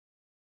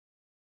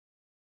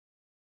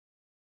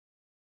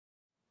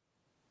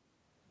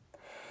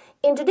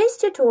In today's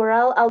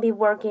tutorial, I'll be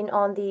working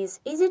on these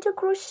easy to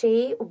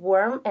crochet,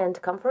 warm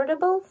and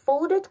comfortable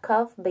folded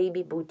cuff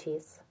baby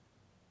booties.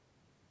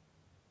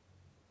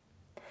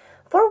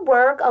 For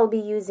work, I'll be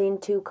using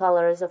 2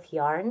 colors of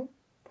yarn,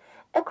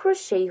 a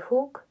crochet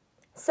hook,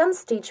 some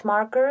stitch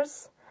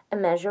markers, a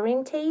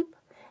measuring tape,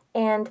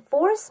 and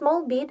 4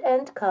 small bead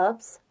end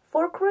cups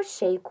for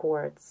crochet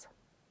cords.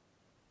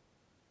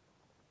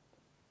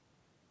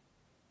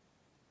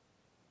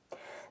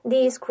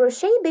 These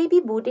crochet baby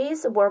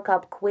booties work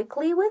up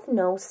quickly with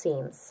no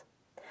seams.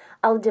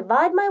 I'll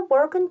divide my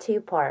work in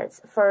 2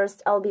 parts.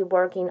 First, I'll be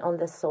working on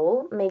the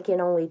sole,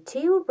 making only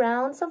 2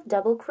 rounds of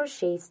double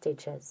crochet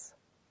stitches.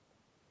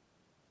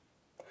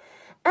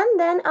 And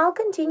then I'll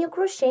continue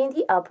crocheting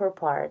the upper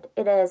part.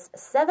 It is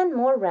 7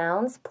 more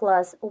rounds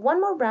plus 1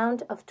 more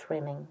round of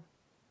trimming.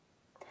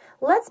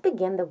 Let's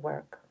begin the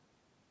work.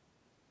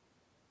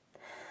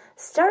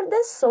 Start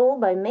the sole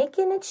by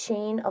making a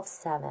chain of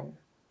 7.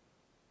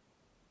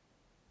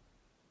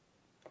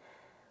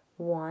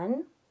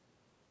 1,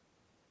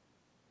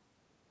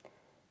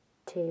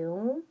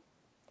 2,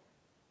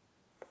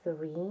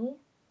 3,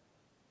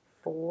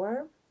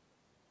 4,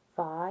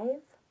 5,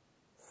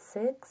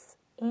 6,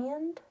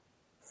 and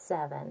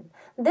 7.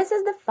 This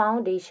is the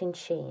foundation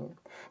chain.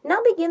 Now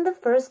begin the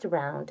first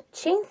round.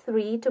 Chain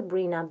 3 to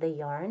bring up the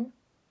yarn.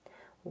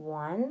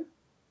 1,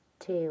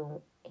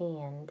 2,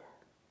 and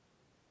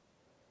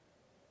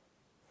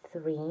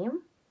 3.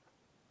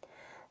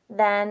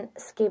 Then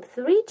skip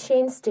 3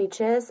 chain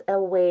stitches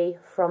away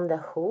from the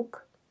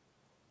hook.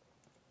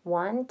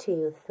 1,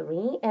 2,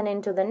 3, and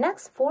into the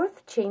next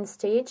 4th chain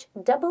stitch,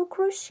 double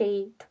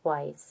crochet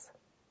twice.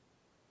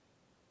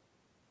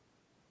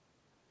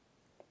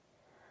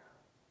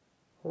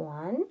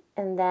 1,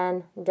 and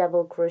then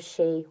double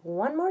crochet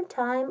 1 more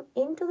time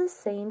into the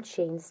same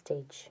chain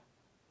stitch.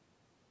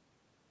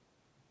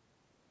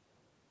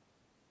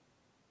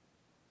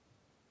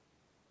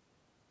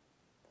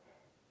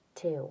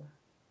 2.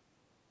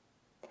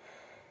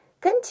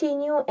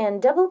 Continue and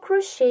double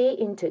crochet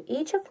into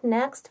each of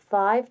next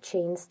 5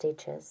 chain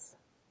stitches.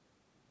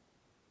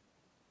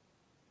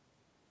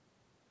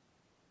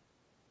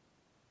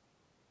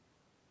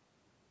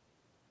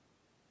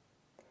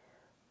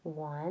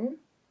 1,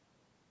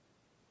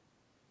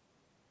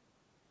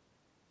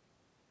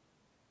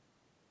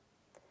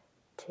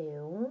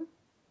 2,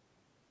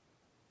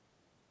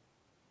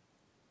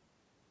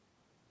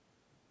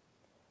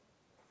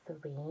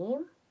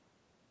 3,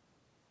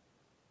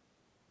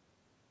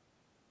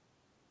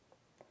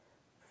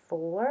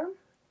 4,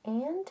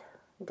 and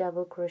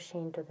double crochet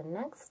into the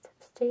next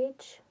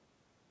stitch.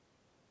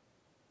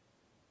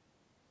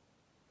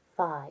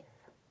 5.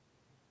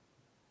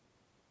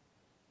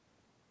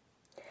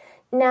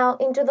 Now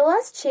into the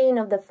last chain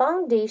of the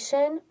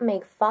foundation,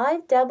 make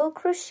 5 double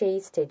crochet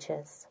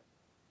stitches.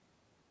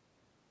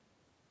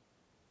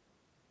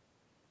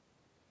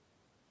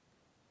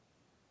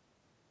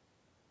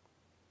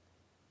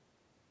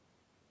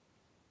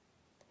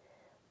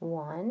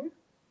 1,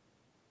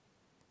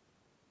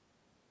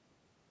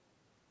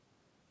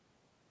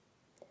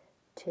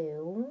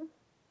 2,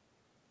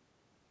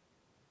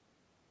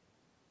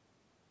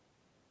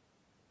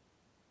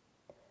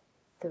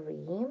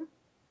 3.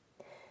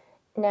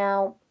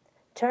 Now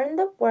turn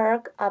the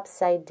work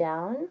upside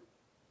down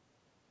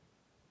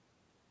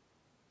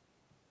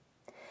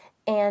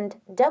and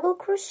double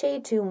crochet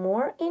 2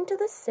 more into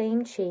the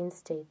same chain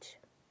stitch.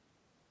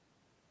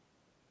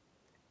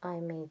 I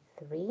made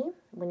 3.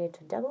 We need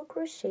to double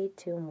crochet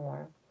 2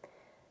 more.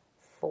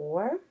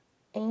 4,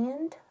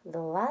 and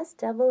the last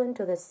double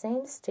into the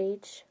same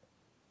stitch.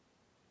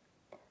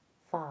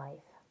 5.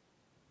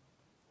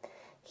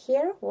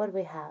 Here what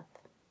we have.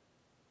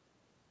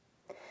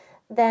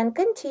 Then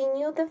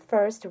continue the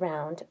first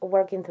round,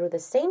 working through the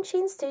same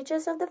chain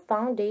stitches of the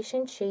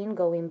foundation chain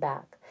going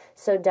back.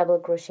 So double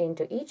crochet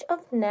into each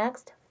of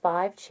next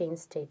 5 chain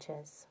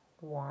stitches.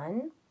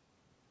 1,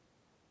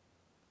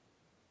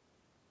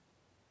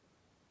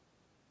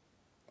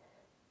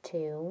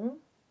 2,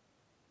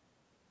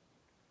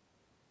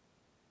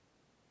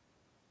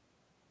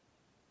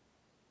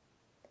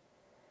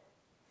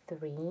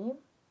 3,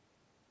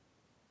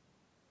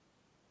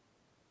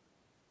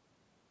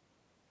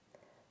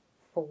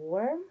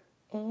 4,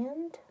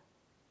 and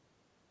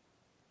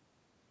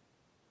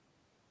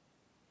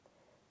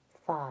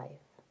 5.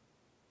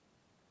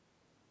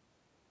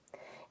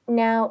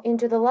 Now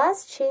into the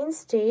last chain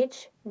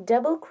stitch,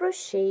 double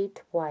crochet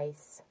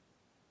twice.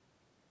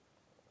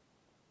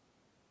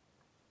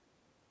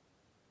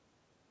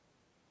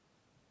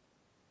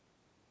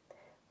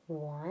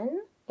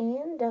 1,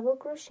 and double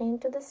crochet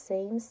into the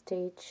same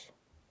stitch.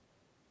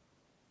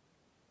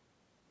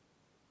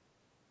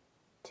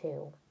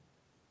 2.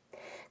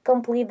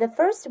 Complete the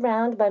first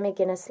round by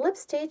making a slip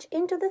stitch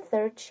into the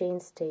 3rd chain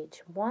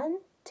stitch. 1,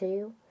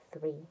 2,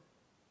 3.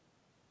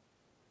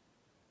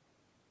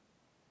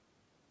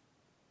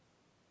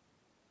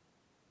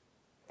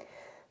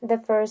 The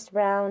first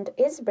round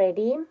is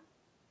ready.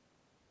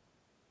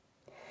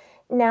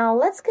 Now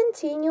let's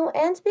continue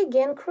and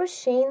begin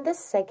crocheting the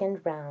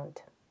second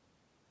round.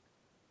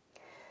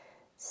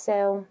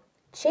 So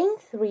chain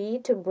 3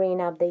 to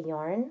bring up the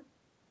yarn.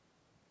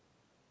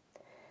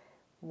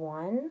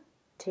 1,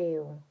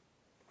 2,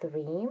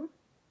 3.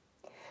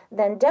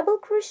 Then double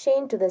crochet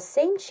into the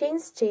same chain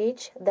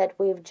stitch that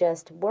we've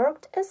just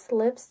worked a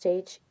slip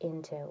stitch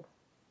into.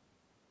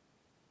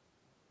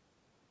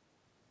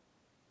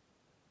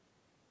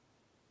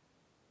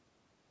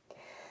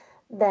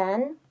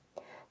 Then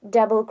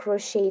double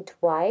crochet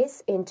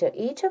twice into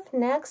each of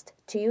next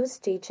 2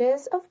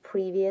 stitches of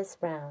previous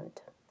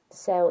round.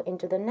 So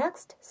into the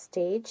next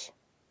stitch,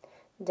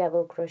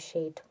 double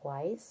crochet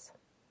twice.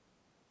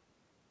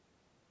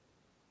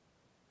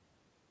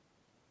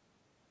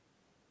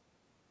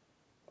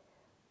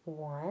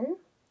 One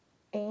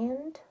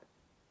and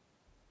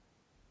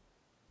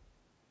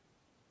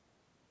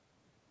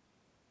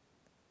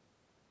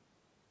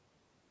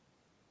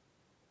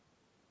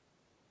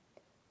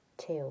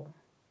two.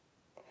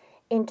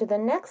 Into the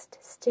next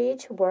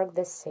stitch, work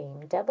the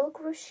same, double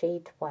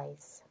crochet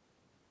twice.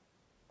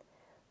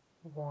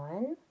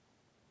 One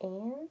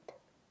and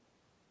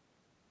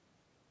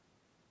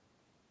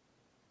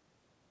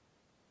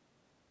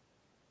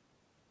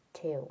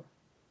two.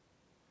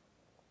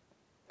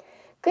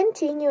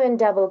 Continue and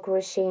double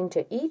crochet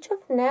into each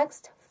of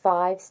next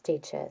 5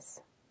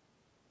 stitches.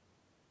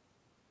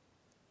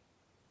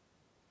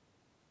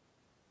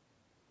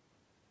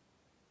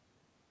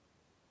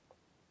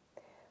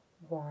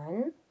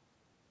 One,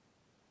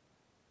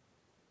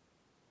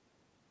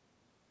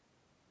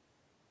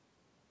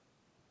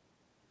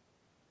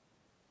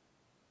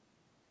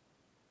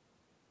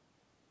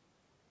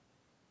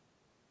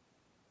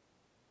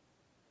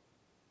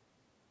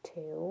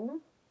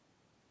 two,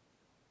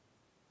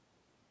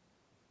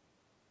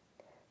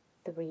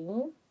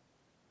 3,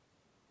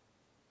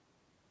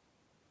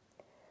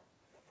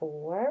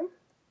 4,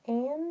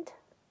 and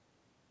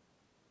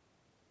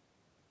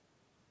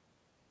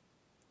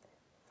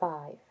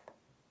 5.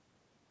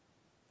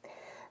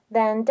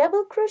 Then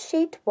double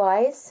crochet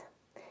twice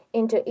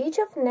into each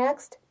of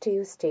next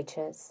 2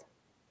 stitches.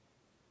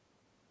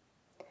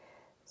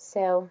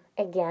 So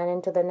again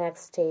into the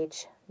next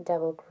stitch,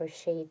 double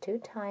crochet 2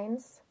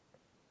 times.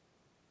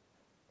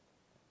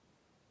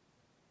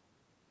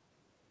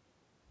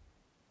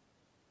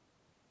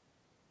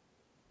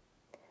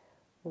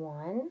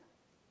 One,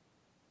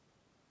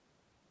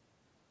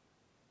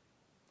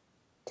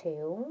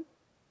 2,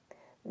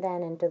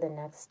 then into the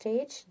next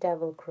stitch,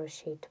 double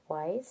crochet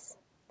twice.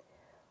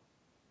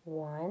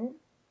 1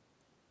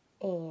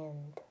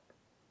 and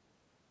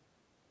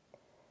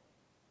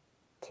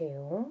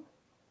 2.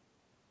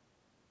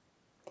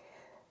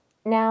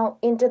 Now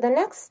into the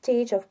next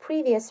stitch of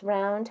previous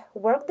round,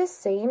 work the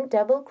same,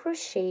 double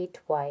crochet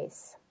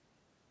twice.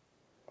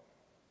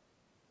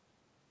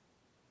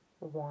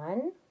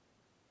 1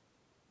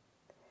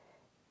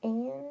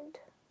 and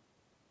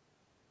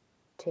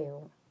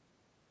 2.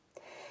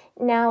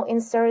 Now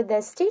insert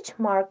the stitch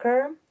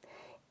marker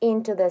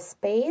into the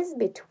space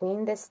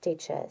between the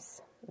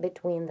stitches,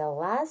 between the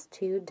last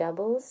 2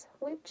 doubles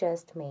we've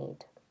just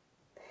made.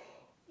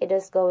 It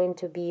is going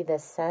to be the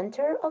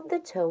center of the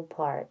toe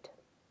part.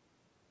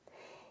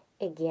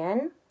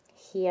 Again,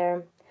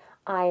 here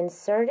I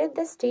inserted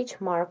the stitch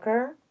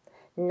marker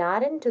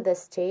not into the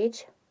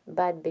stitch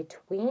but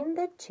between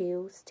the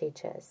 2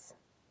 stitches.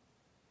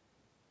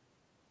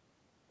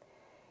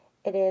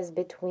 It is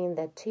between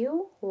the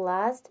 2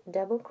 last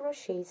double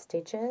crochet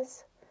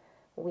stitches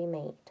we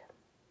made.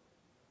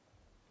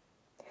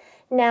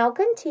 Now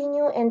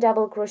continue and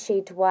double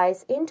crochet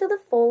twice into the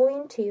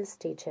following 2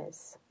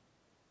 stitches.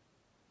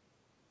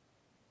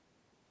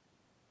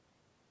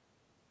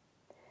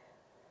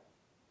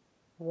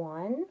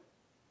 One,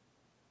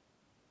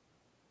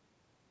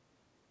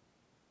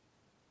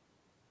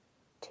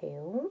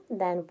 2,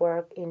 then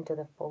work into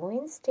the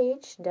following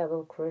stitch,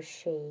 double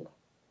crochet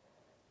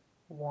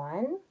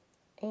 1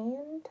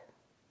 and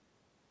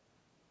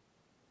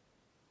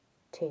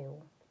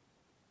 2.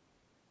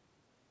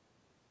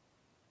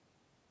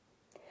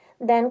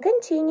 Then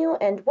continue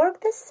and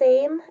work the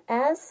same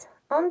as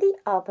on the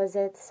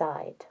opposite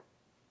side.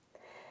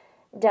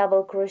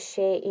 Double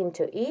crochet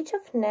into each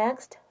of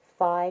next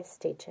 5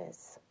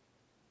 stitches.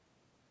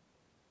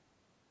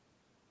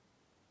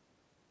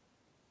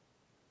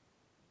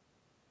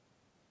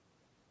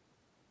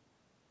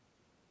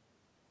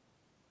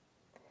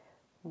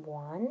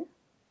 One,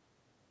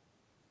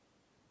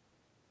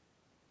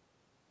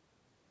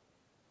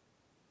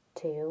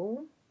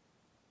 2,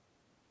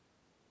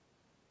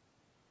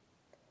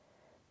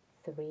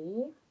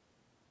 3,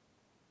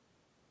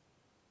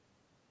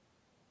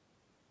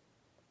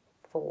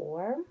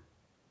 4,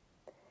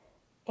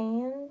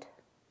 and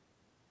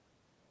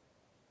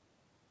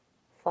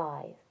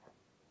 5.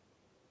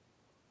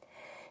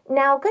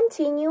 Now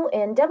continue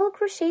and double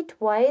crochet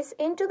twice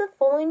into the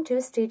following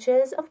 2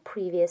 stitches of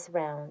previous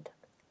round.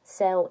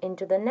 So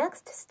into the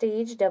next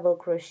stitch, double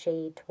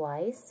crochet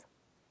twice.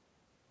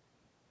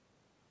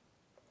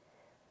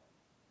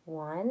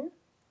 1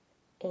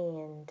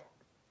 and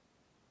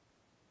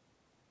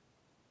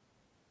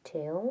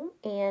 2,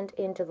 and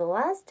into the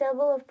last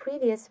double of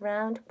previous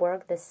round,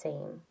 work the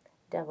same.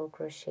 Double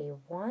crochet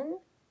 1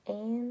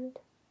 and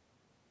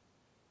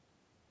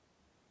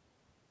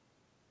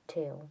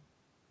 2.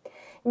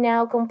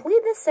 Now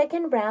complete the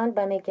second round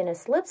by making a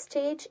slip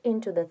stitch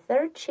into the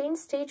third chain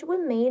stitch we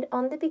made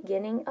on the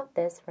beginning of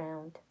this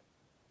round.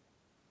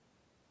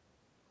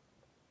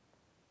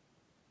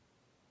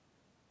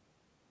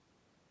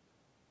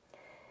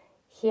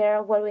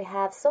 Here what we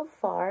have so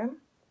far.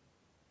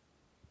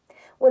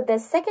 With the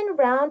second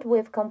round,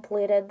 we've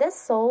completed the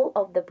sole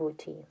of the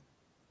bootie.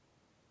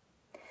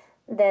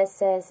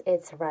 This is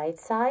its right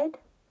side,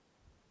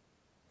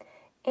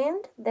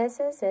 and this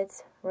is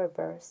its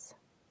reverse.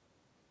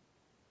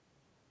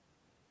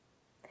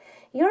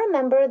 You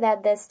remember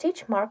that the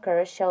stitch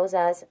marker shows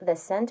us the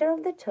center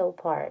of the toe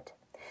part.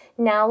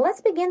 Now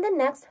let's begin the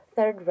next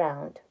third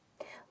round.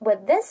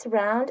 With this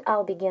round,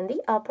 I'll begin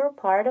the upper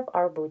part of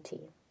our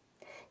bootie.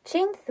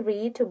 Chain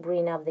 3 to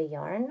bring up the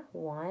yarn.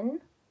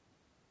 1,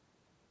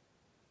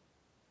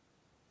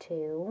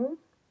 2,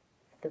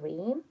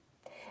 3,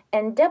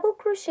 and double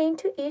crochet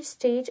into each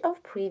stage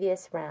of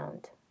previous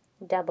round.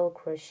 Double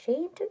crochet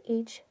into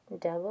each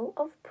double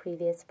of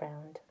previous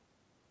round.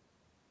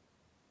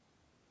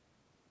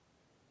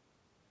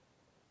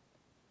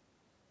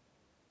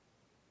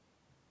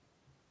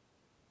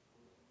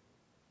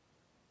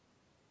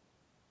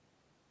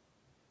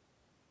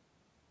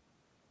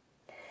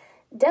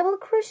 Double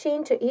crochet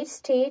into each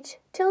stitch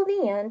till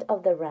the end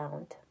of the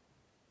round.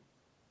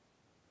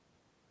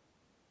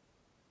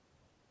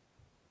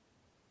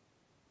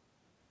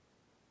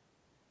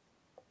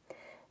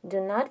 Do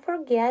not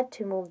forget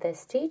to move the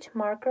stitch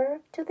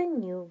marker to the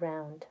new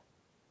round.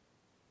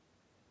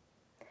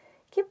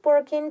 Keep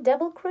working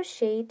double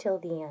crochet till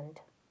the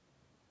end.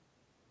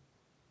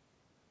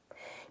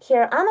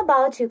 Here I'm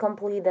about to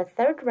complete the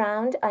third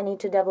round. I need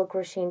to double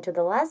crochet into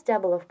the last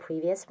double of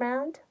previous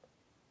round.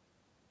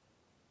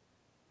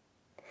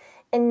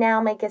 And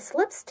now make a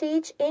slip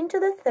stitch into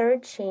the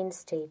third chain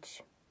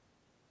stitch.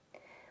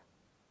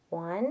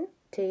 1,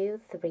 2,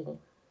 3.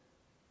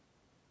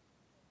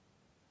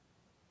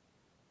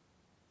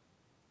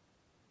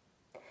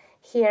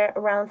 Here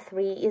round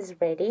 3 is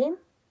ready.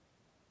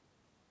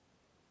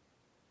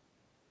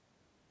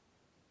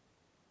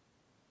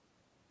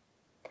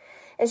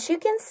 As you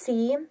can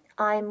see,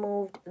 I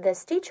moved the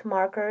stitch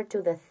marker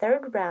to the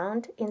third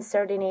round,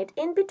 inserting it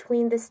in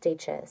between the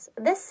stitches,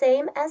 the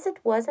same as it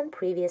was in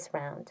previous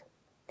round.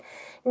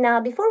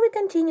 Now, before we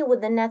continue with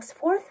the next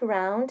fourth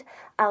round,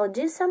 I'll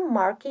do some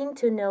marking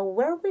to know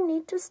where we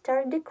need to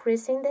start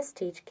decreasing the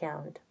stitch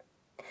count.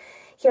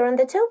 Here on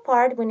the toe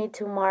part, we need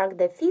to mark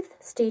the 5th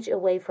stitch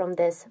away from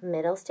this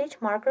middle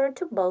stitch marker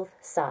to both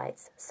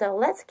sides. So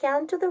let's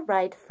count to the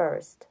right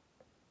first.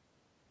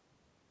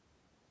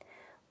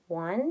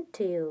 1,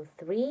 2,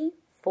 3,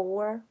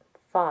 4,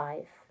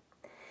 5.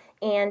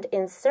 And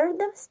insert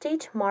the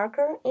stitch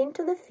marker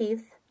into the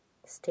 5th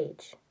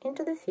stitch,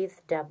 into the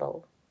 5th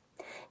double.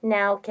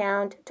 Now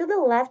count to the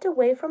left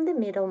away from the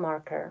middle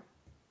marker.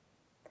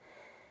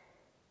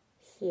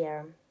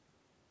 Here.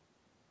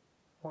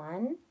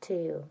 1,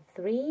 2,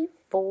 3,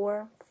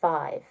 4,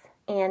 5.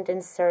 And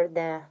insert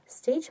the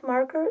stitch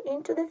marker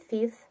into the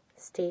 5th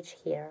stitch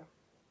here.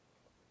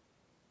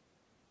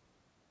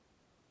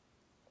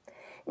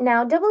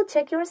 Now double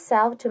check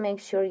yourself to make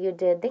sure you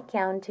did the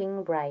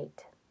counting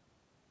right.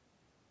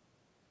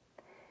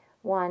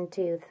 1,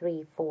 2,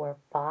 3, 4,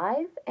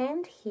 5.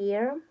 And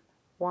here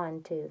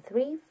 1, 2,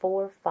 3,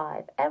 4,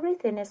 5.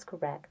 Everything is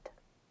correct.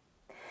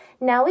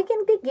 Now we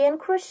can begin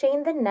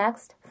crocheting the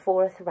next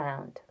fourth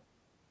round.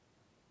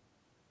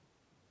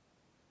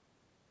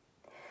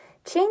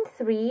 Chain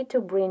 3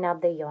 to bring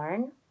up the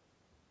yarn.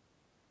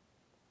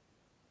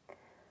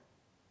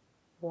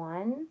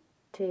 1,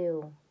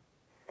 2,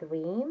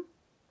 3.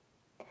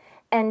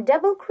 And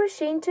double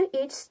crochet into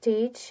each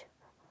stitch.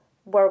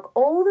 Work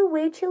all the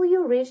way till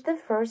you reach the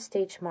first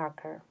stitch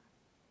marker.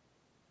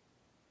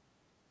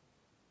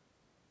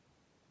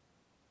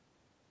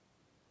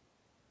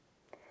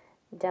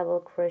 Double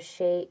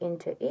crochet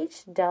into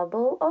each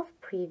double of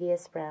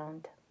previous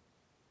round.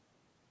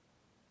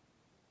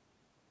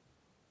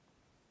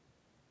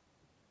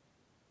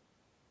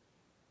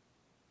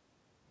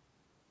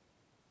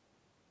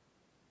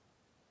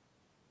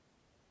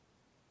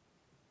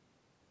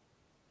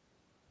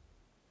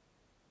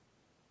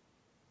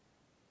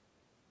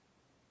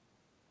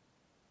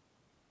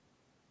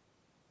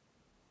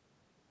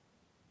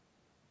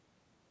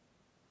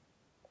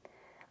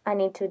 I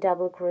need to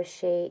double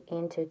crochet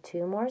into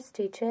 2 more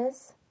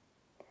stitches,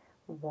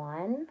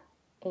 1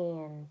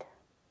 and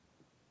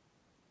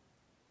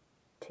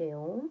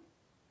 2.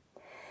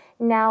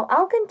 Now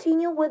I'll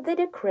continue with the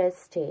decrease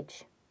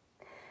stitch.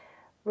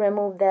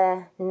 Remove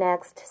the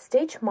next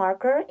stitch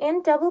marker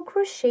and double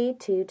crochet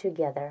 2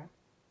 together.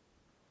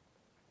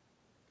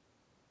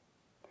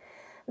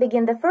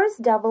 Begin the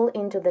first double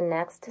into the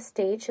next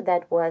stitch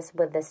that was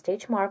with the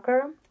stitch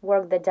marker.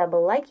 Work the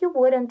double like you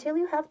would until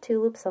you have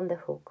 2 loops on the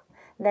hook.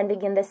 Then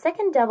begin the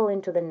second double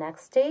into the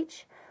next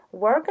stitch.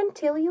 Work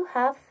until you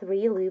have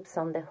 3 loops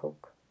on the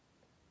hook.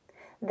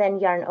 Then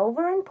yarn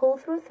over and pull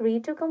through 3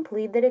 to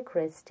complete the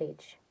decrease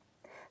stitch.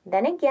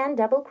 Then again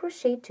double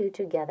crochet 2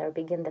 together.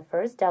 Begin the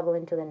first double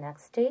into the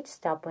next stitch,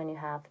 stop when you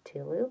have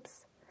 2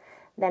 loops.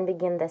 Then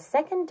begin the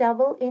second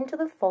double into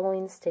the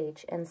following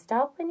stitch and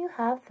stop when you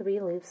have 3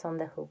 loops on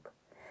the hook.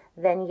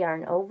 Then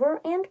yarn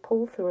over and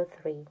pull through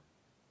 3.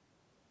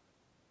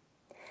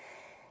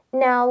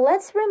 Now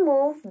let's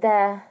remove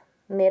the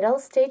middle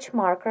stitch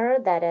marker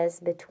that is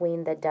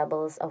between the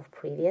doubles of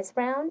previous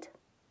round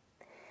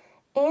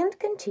and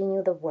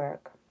continue the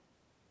work.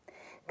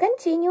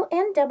 Continue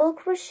and double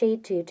crochet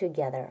 2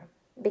 together.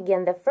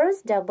 Begin the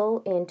first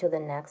double into the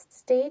next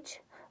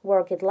stitch.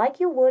 Work it like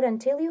you would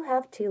until you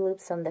have 2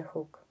 loops on the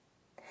hook.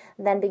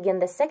 Then begin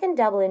the second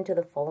double into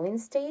the following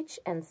stitch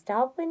and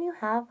stop when you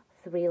have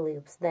 3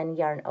 loops. Then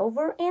yarn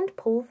over and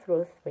pull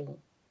through 3.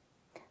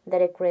 The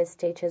decrease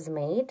stitch is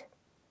made.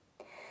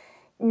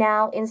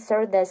 Now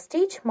insert the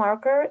stitch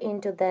marker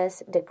into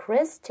this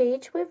decrease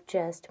stitch we've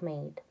just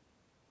made.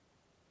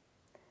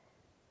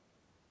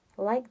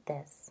 Like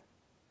this.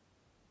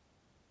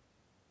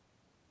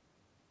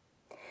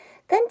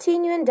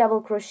 Continue and double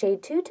crochet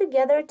 2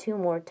 together 2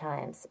 more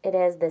times. It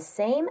is the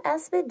same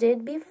as we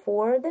did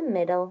before the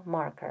middle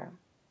marker.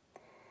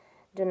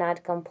 Do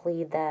not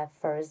complete the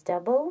first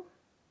double,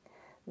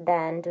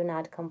 then do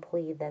not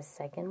complete the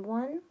second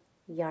one.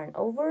 Yarn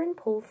over and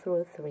pull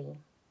through 3.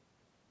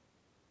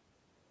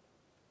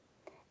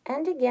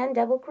 And again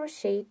double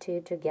crochet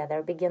 2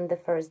 together. Begin the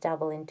first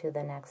double into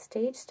the next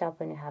stitch, stop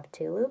when you have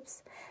 2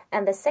 loops,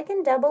 and the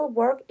second double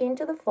work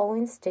into the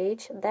following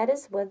stitch that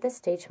is with the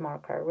stitch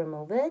marker.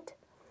 Remove it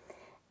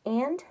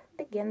and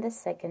begin the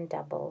second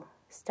double.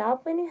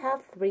 Stop when you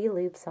have 3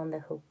 loops on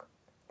the hook.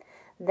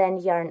 Then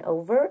yarn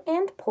over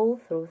and pull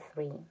through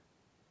 3.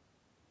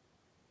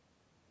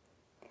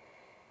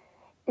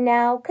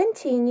 Now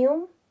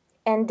continue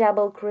and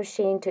double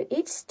crochet into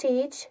each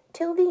stitch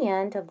till the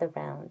end of the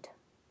round.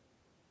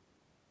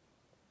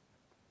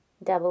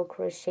 Double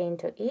crochet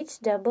into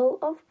each double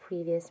of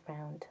previous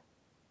round.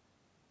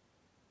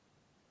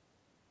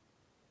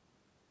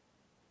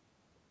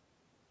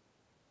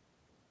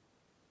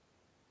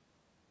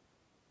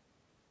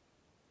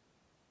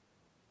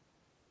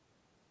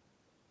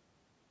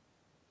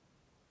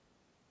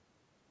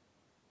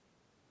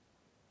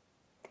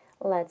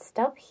 Let's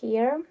stop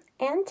here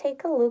and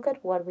take a look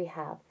at what we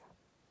have.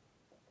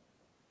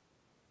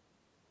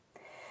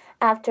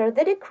 After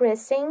the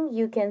decreasing,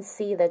 you can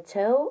see the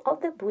toe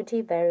of the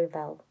bootie very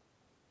well.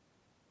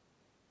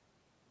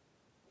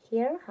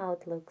 Here how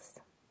it looks.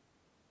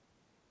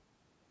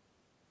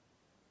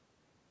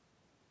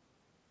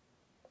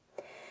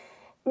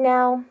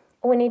 Now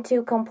we need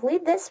to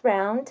complete this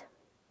round.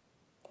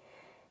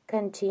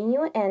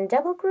 Continue and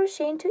double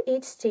crochet into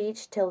each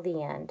stitch till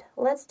the end.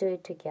 Let's do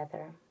it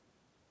together.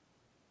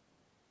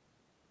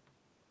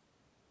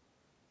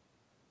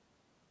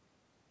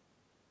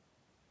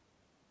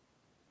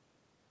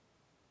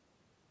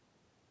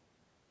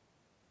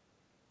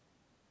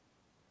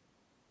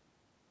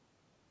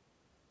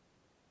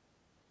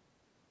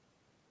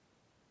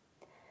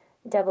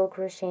 Double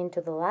crochet into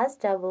the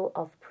last double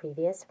of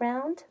previous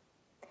round,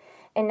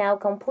 and now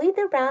complete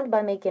the round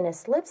by making a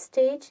slip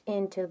stitch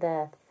into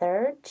the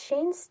third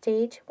chain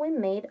stitch we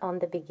made on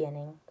the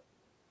beginning.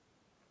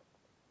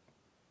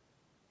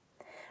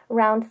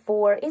 Round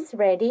 4 is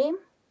ready,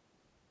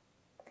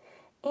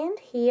 and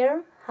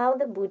here how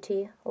the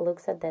bootie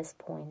looks at this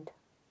point.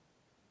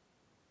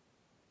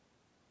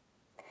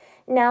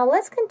 Now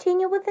let's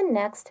continue with the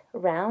next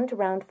round,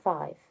 round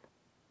 5.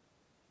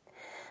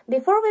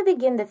 Before we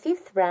begin the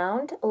 5th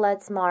round,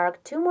 let's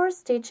mark 2 more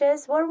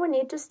stitches where we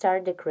need to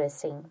start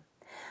decreasing.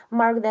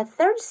 Mark the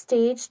 3rd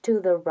stitch to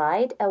the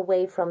right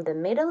away from the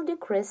middle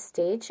decrease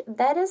stitch,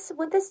 that is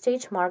with the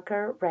stitch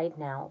marker right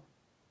now.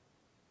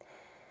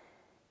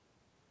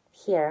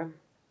 Here,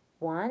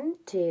 1,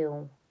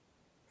 2,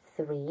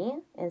 3,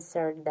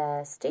 insert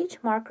the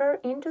stitch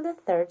marker into the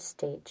 3rd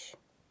stitch.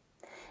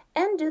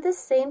 And do the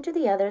same to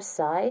the other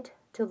side,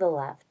 to the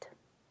left.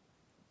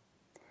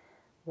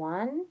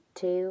 1,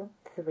 2,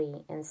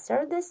 3.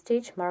 Insert the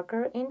stitch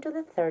marker into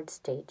the 3rd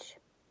stitch.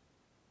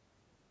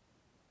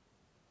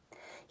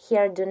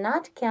 Here do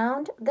not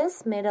count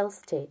this middle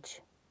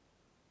stitch.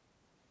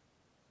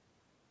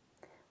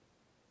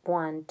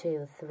 1,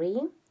 2,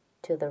 3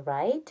 to the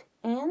right,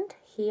 and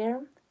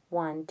here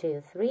 1,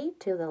 2, 3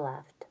 to the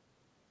left.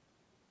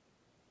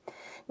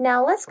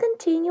 Now let's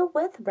continue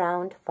with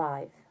round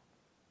 5.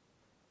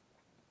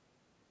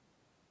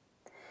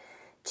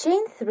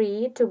 Chain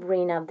 3 to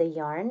bring up the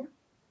yarn.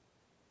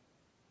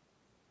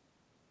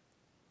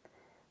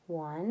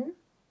 1,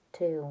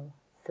 2,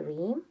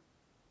 3.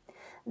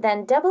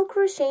 Then double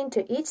crochet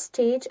into each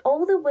stitch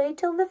all the way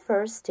till the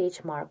 1st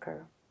stitch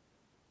marker.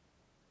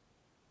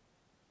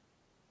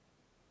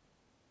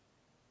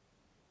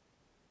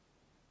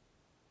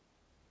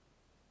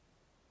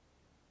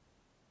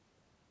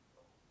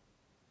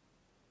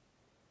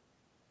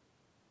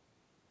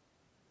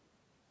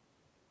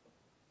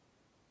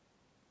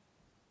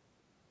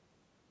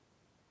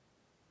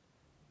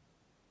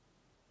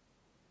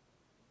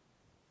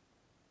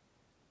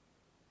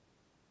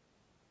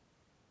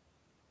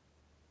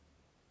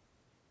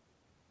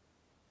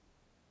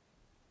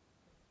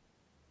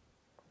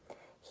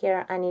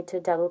 Here I need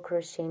to double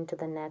crochet into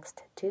the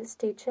next 2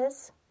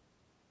 stitches.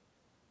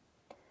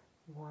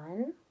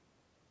 1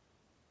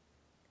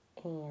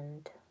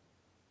 and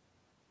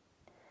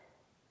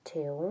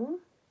 2.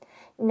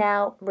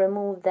 Now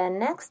remove the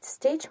next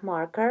stitch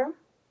marker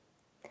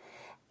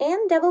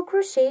and double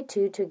crochet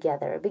 2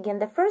 together. Begin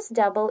the first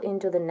double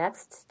into the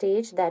next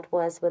stitch that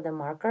was with the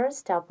marker.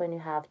 Stop when you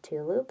have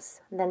 2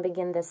 loops. Then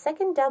begin the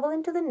second double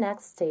into the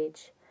next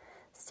stitch.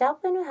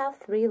 Stop when you have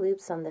 3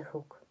 loops on the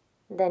hook.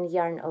 Then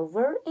yarn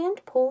over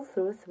and pull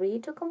through 3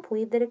 to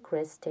complete the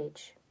decrease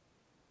stitch.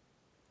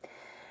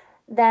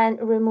 Then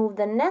remove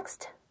the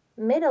next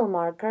middle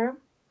marker.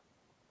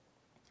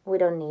 We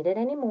don't need it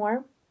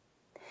anymore.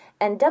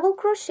 And double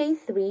crochet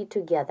 3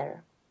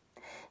 together.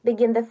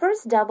 Begin the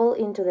first double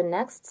into the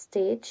next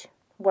stitch,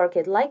 work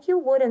it like you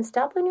would, and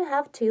stop when you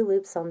have 2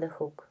 loops on the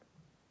hook.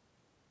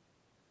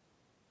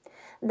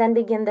 Then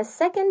begin the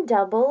second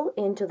double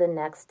into the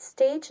next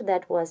stitch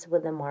that was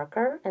with the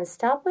marker, and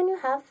stop when you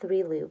have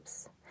 3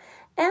 loops.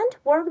 And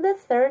work the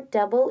third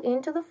double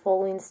into the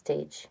following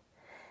stitch.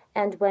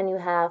 And when you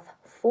have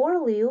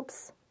 4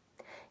 loops,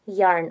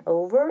 yarn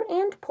over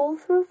and pull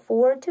through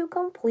 4 to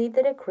complete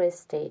the decrease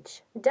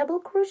stitch. Double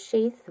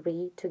crochet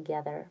 3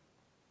 together.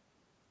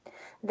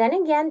 Then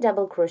again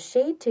double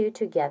crochet 2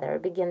 together.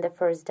 Begin the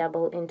first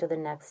double into the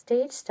next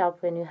stitch.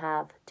 Stop when you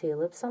have 2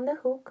 loops on the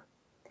hook.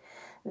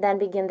 Then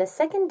begin the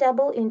second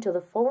double into the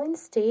following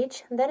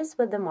stitch that is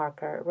with the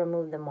marker.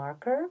 Remove the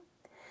marker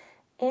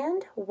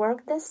and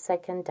work the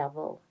second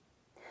double.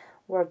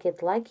 Work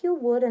it like you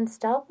would and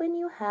stop when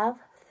you have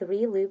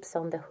 3 loops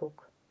on the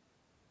hook.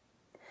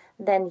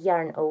 Then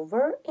yarn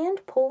over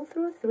and pull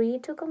through 3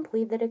 to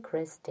complete the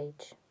decrease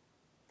stitch.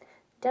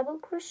 Double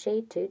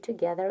crochet 2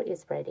 together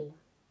is ready.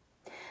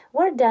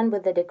 We're done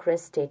with the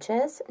decrease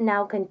stitches.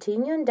 Now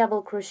continue and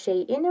double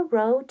crochet in a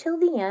row till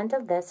the end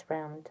of this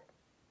round.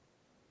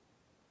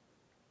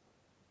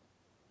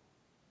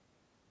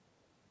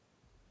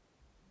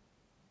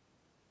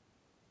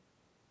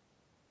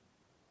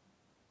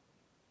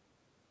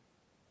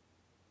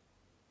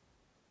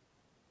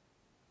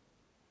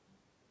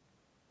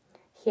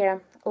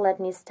 Here, let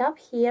me stop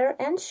here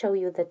and show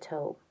you the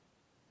toe.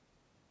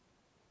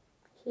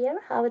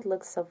 Here, how it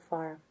looks so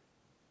far.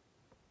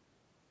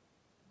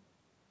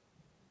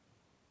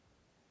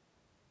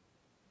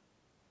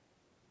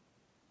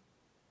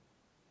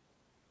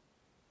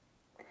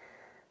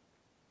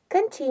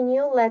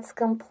 Continue, let's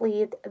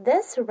complete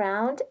this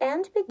round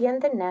and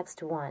begin the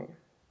next one.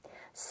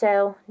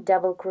 So,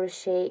 double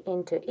crochet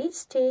into each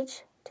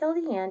stitch till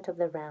the end of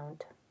the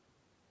round.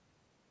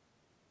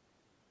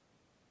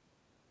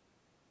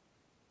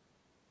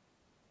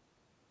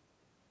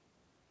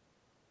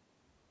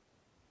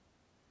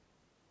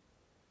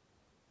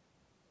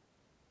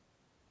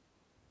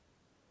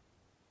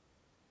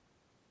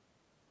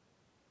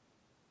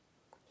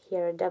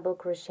 Here, double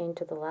crochet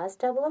into the last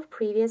double of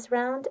previous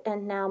round,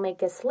 and now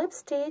make a slip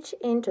stitch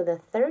into the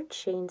third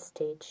chain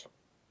stitch.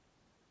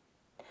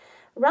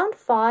 Round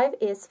 5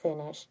 is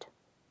finished.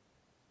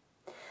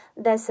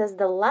 This is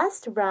the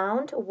last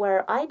round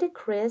where I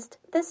decreased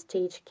the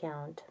stitch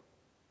count.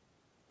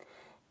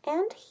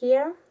 And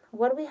here,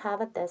 what we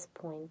have at this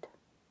point.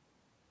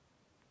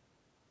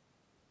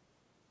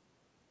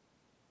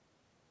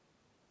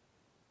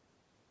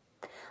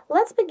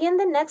 Let's begin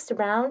the next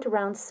round,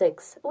 round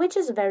 6, which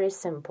is very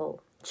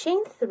simple.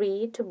 Chain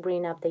 3 to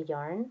bring up the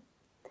yarn,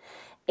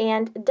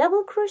 and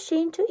double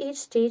crochet into each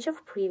stitch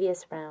of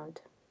previous round.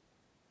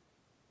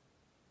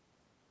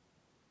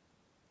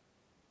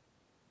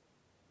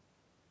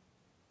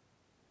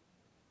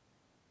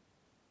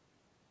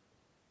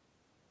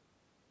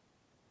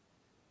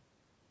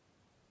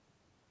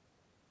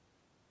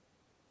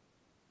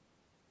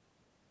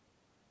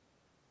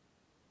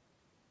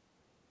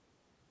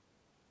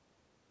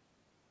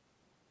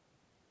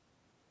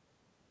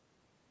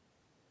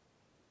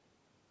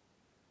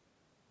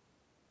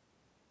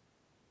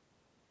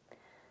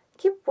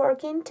 Keep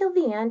working till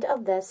the end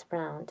of this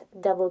round.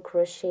 Double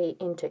crochet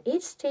into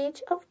each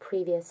stitch of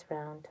previous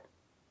round.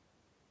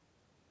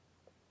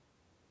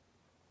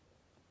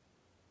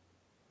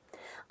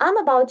 I'm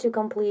about to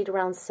complete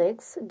round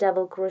 6.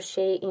 Double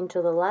crochet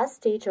into the last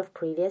stitch of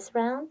previous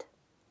round,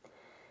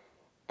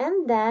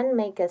 and then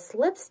make a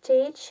slip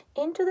stitch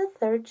into the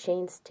third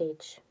chain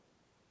stitch.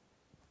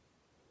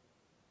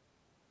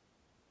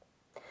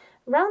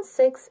 Round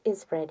 6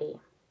 is ready.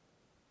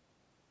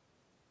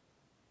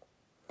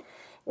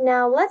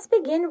 Now let's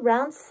begin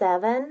round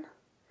 7,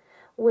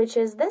 which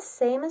is the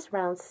same as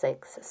round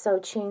 6. So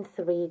chain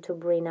 3 to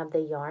bring up the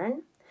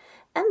yarn,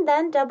 and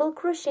then double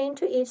crochet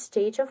into each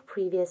stitch of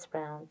previous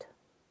round.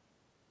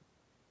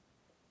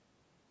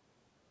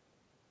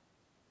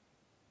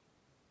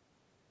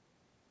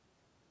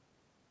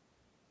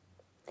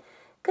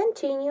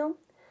 Continue,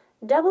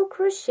 double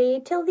crochet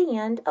till the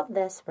end of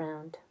this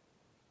round.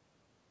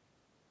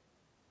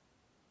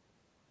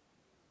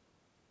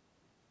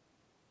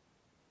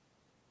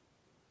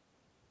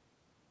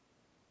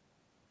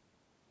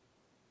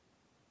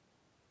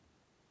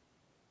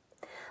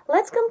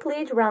 Let's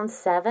complete round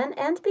 7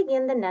 and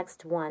begin the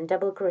next one.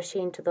 Double crochet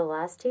into the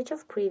last stitch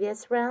of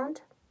previous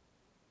round,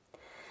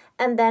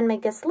 and then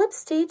make a slip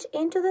stitch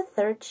into the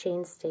third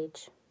chain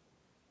stitch.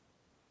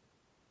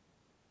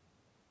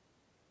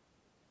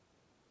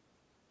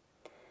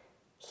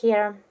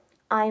 Here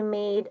I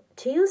made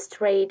 2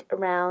 straight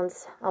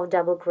rounds of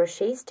double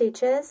crochet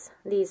stitches.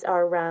 These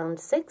are round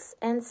 6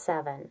 and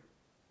 7.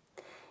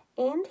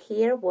 And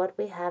here what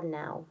we have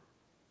now.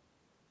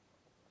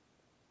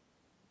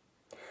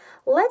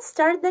 Let's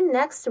start the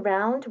next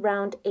round,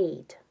 round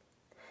 8.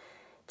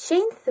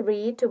 Chain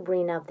 3 to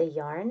bring up the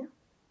yarn.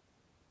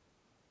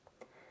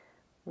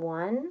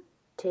 1,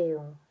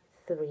 2,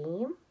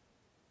 3.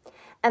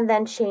 And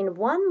then chain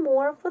 1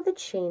 more for the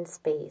chain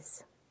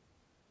space.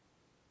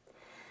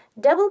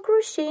 Double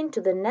crochet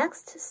into the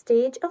next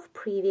stage of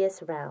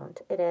previous round.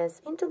 It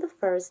is into the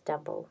first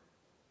double.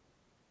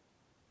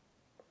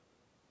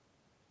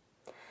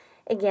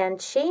 Again,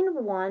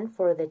 chain 1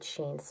 for the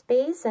chain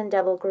space and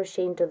double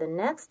crochet into the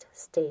next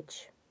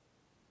stitch.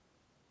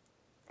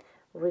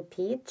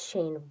 Repeat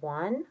chain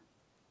 1,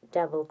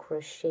 double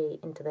crochet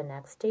into the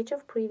next stitch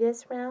of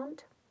previous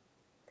round,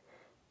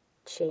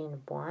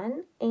 chain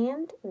 1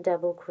 and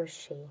double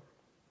crochet.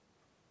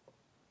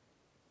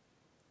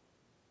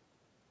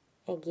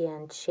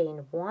 Again,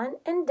 chain 1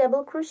 and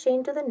double crochet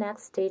into the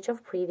next stage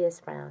of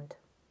previous round.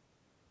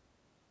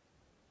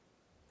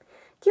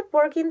 Keep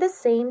working the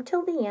same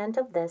till the end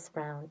of this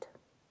round.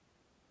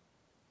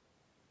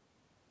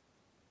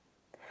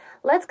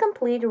 Let's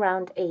complete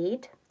round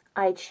 8.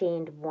 I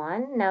chained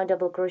 1, now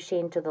double crochet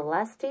into the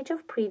last stitch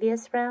of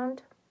previous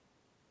round.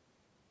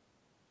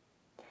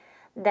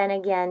 Then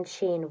again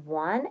chain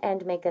 1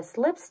 and make a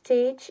slip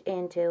stitch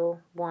into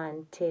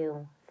 1,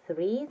 2,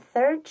 3,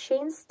 third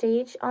chain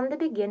stitch on the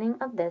beginning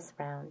of this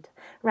round.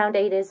 Round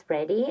 8 is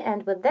ready,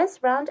 and with this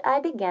round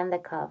I began the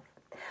cuff.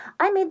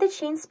 I made the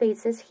chain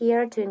spaces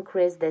here to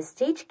increase the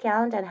stitch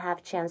count and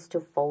have chance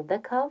to fold the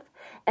cuff,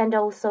 and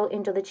also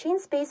into the chain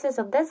spaces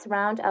of this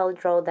round I'll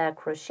draw the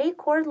crochet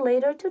cord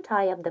later to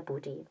tie up the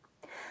bootie.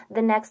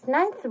 The next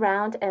 9th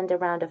round and the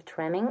round of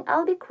trimming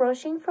I'll be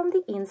crocheting from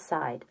the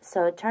inside,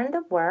 so turn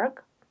the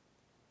work,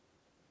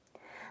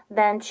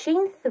 then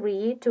chain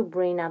 3 to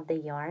bring up the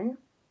yarn.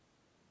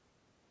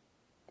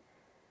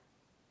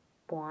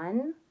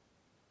 1,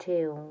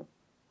 2,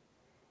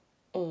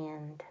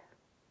 and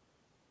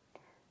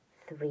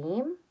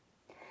 3,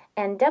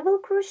 and double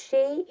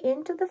crochet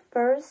into the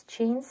first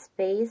chain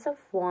space of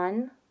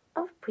 1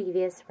 of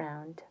previous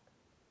round.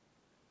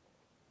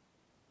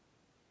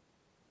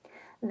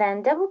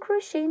 Then double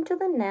crochet into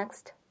the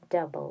next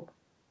double.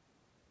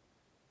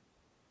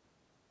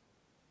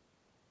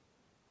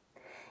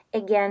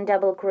 Again,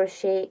 double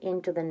crochet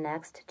into the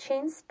next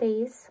chain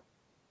space,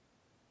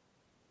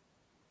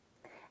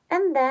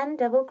 and then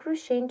double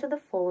crochet into the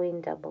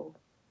following double.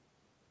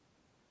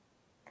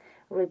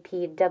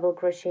 Repeat double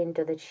crochet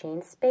into the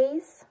chain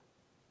space,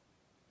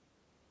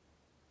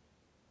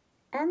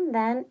 and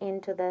then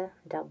into the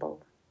double.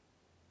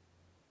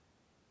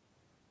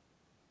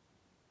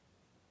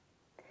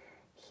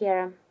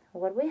 Here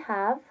what we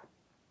have,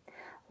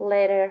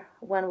 later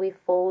when we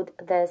fold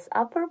this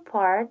upper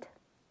part,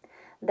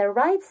 the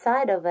right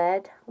side of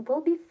it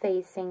will be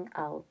facing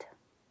out.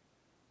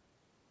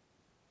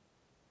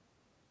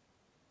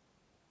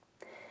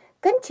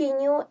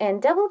 Continue and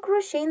double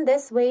crochet in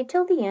this way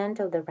till the end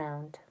of the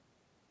round.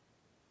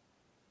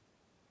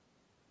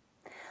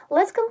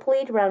 Let's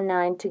complete round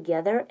 9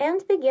 together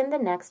and begin the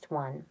next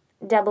one.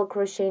 Double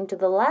crochet into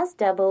the last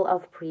double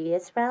of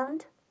previous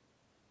round,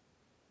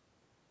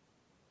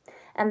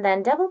 and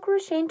then double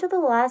crochet into the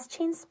last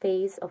chain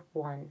space of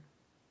 1.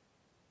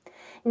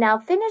 Now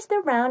finish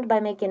the round by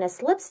making a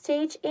slip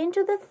stitch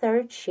into the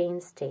third chain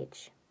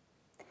stitch.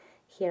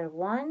 Here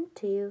 1,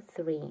 2,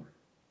 3.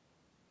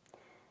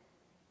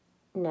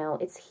 No,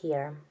 it's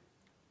here.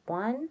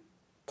 1,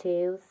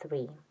 2,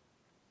 3.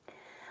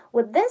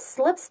 With this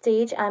slip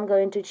stitch, I'm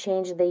going to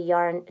change the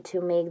yarn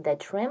to make the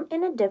trim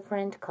in a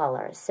different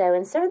color. So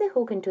insert the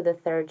hook into the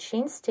third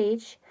chain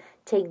stitch,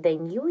 take the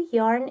new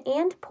yarn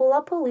and pull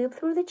up a loop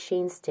through the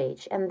chain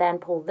stitch, and then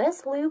pull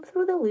this loop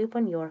through the loop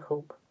on your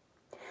hook.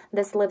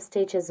 The slip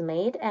stitch is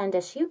made, and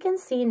as you can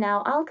see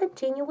now, I'll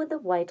continue with the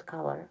white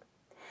color.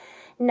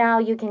 Now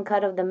you can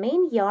cut off the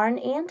main yarn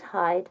and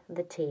hide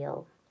the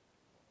tail.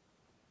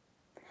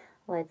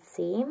 Let's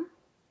see.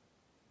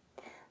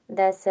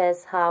 This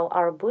is how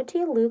our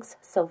bootie looks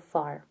so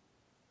far.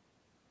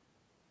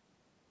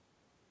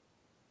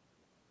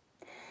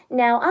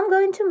 Now I'm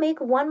going to make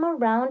one more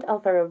round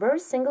of a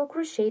reverse single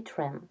crochet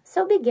trim.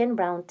 So begin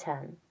round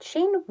 10.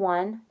 Chain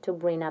 1 to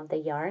bring up the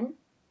yarn,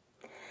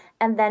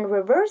 and then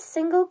reverse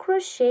single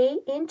crochet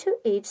into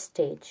each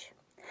stitch.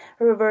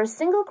 Reverse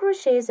single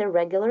crochet is a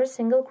regular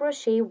single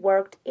crochet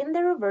worked in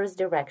the reverse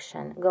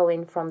direction,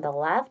 going from the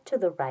left to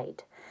the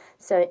right.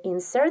 So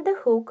insert the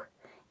hook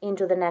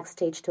into the next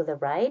stitch to the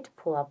right,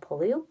 pull up a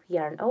loop,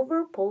 yarn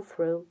over, pull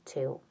through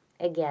 2.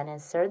 Again,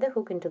 insert the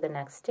hook into the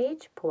next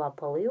stitch, pull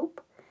up a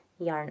loop,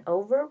 yarn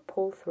over,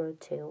 pull through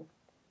 2.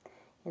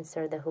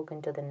 Insert the hook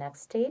into the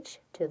next stitch,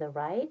 to the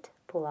right,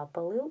 pull up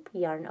a loop,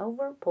 yarn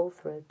over, pull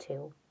through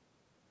 2.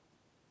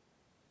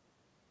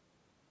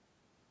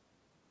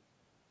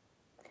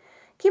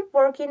 Keep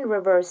working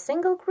reverse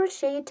single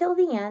crochet till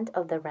the end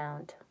of the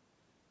round.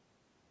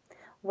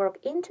 Work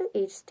into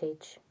each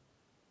stitch.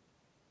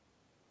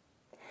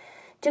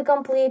 To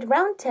complete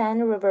round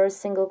 10, reverse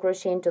single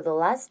crochet into the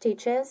last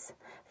stitches,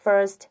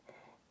 first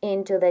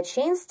into the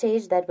chain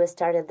stitch that we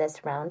started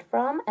this round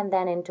from, and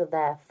then into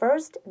the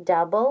first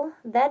double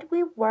that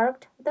we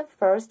worked the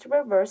first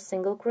reverse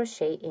single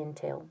crochet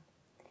into.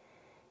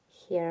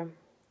 Here,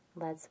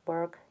 let's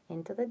work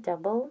into the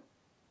double.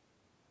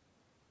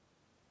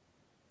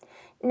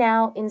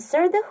 Now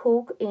insert the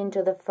hook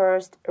into the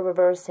first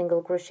reverse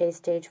single crochet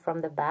stitch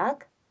from the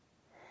back,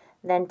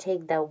 then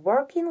take the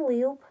working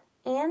loop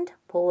and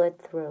pull it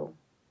through.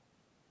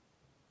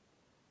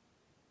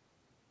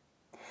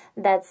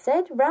 That's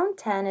it, round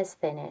 10 is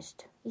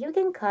finished. You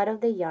can cut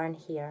off the yarn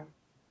here.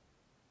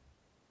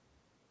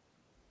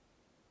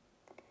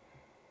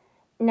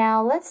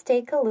 Now let's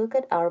take a look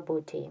at our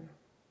bootie.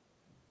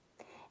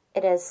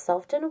 It is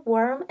soft and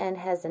warm and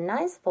has a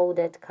nice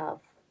folded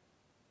cuff.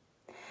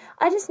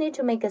 I just need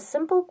to make a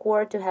simple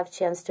cord to have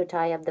chance to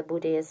tie up the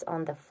booties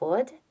on the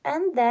foot,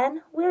 and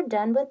then we're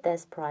done with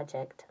this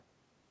project.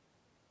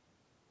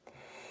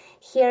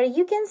 Here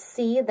you can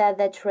see that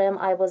the trim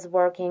I was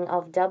working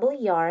of double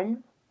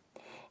yarn.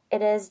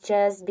 It is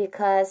just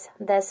because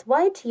this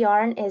white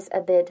yarn is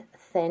a bit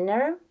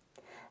thinner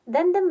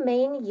than the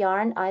main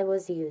yarn I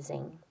was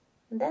using.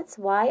 That's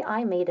why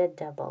I made it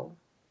double.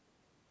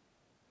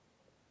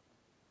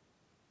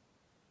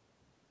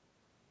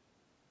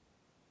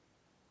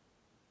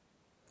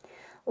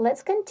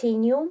 Let's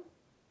continue.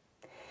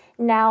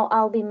 Now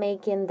I'll be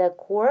making the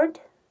cord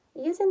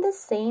using the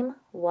same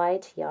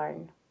white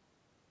yarn.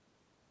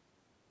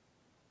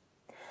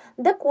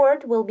 The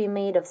cord will be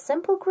made of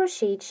simple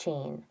crochet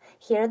chain.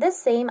 Here the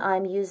same,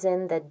 I'm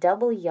using the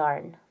double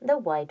yarn, the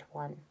white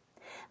one.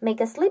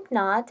 Make a slip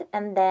knot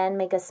and then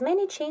make as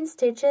many chain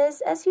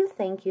stitches as you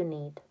think you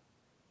need.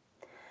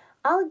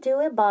 I'll do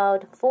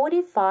about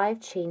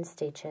 45 chain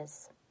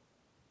stitches.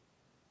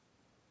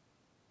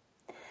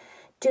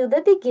 To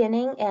the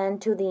beginning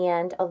and to the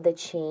end of the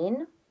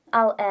chain,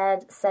 I'll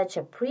add such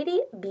a pretty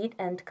bead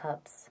and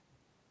cups.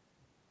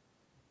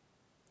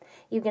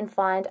 You can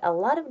find a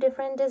lot of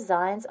different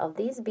designs of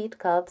these bead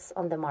cups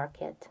on the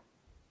market.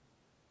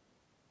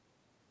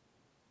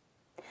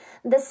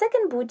 The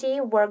second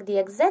bootie worked the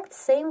exact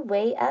same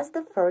way as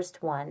the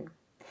first one.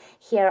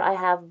 Here I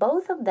have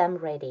both of them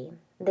ready.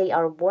 They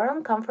are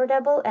warm,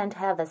 comfortable, and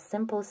have a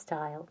simple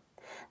style.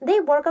 They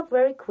work up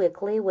very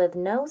quickly with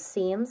no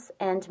seams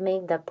and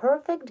make the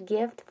perfect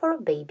gift for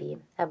a baby,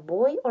 a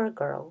boy or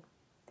girl.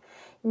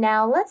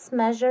 Now let's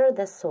measure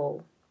the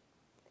sole.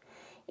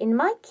 In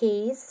my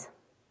case,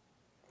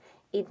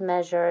 it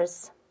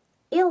measures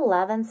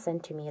 11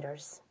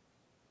 centimeters.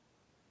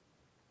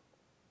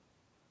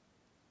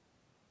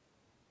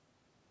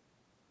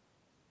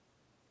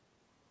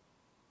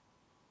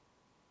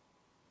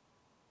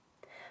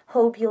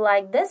 Hope you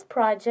like this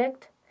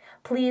project.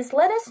 Please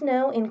let us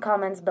know in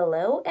comments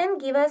below and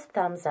give us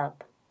thumbs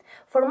up.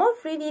 For more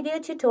free video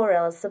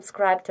tutorials,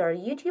 subscribe to our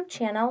YouTube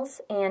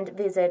channels and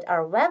visit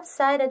our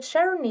website at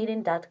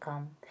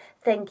sharonknitting.com.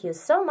 Thank you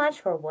so much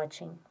for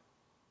watching.